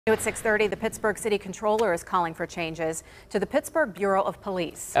At 6:30, the Pittsburgh City Controller is calling for changes to the Pittsburgh Bureau of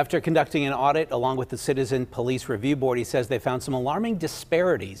Police. After conducting an audit along with the Citizen Police Review Board, he says they found some alarming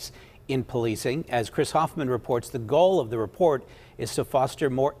disparities in policing. As Chris Hoffman reports, the goal of the report is to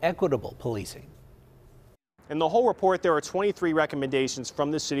foster more equitable policing. In the whole report, there are 23 recommendations from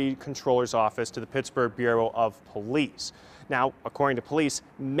the City Controller's Office to the Pittsburgh Bureau of Police. Now, according to police,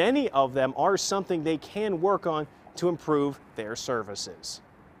 many of them are something they can work on to improve their services.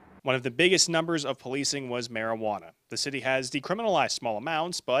 One of the biggest numbers of policing was marijuana. The city has decriminalized small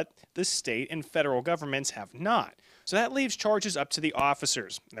amounts, but the state and federal governments have not. So that leaves charges up to the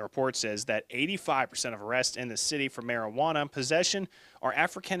officers. The report says that 85% of arrests in the city for marijuana possession are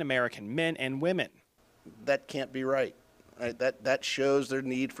African-American men and women. That can't be right. That shows their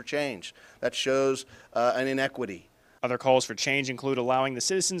need for change. That shows an inequity. Other calls for change include allowing the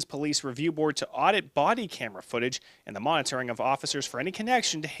Citizens Police Review Board to audit body camera footage and the monitoring of officers for any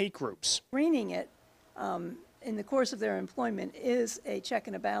connection to hate groups. Screening it in the course of their employment is a check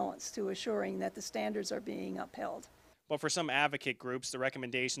and a balance to assuring that the standards are being upheld. But for some advocate groups, the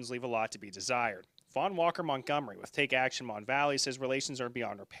recommendations leave a lot to be desired. Fawn Walker Montgomery with Take Action Mon Valley says relations are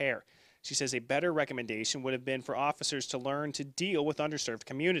beyond repair. She says a better recommendation would have been for officers to learn to deal with underserved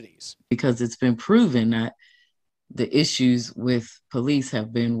communities. Because it's been proven that the issues with police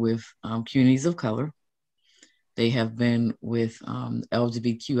have been with communities of color. They have been with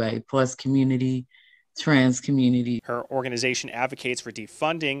LGBTQIA plus community, trans community. Her organization advocates for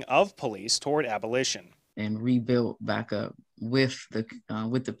defunding of police toward abolition. And rebuild back up with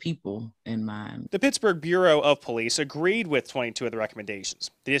the people in mind. The Pittsburgh Bureau of Police agreed with 22 of the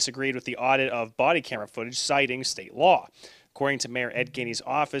recommendations. They disagreed with the audit of body camera footage citing state law. According to Mayor Ed Gainey's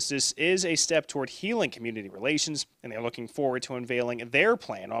office, this is a step toward healing community relations, and they're looking forward to unveiling their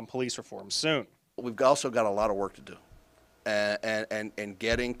plan on police reform soon. We've also got a lot of work to do and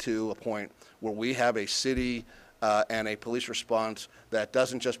getting to a point where we have a city and a police response that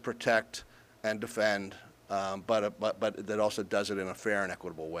doesn't just protect and defend, but that also does it in a fair and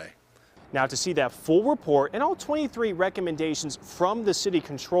equitable way. Now, to see that full report and all 23 recommendations from the City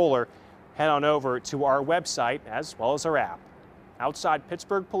Controller, head on over to our website as well as our app. Outside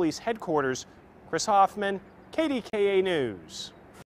Pittsburgh Police Headquarters, Chris Hoffman, KDKA News.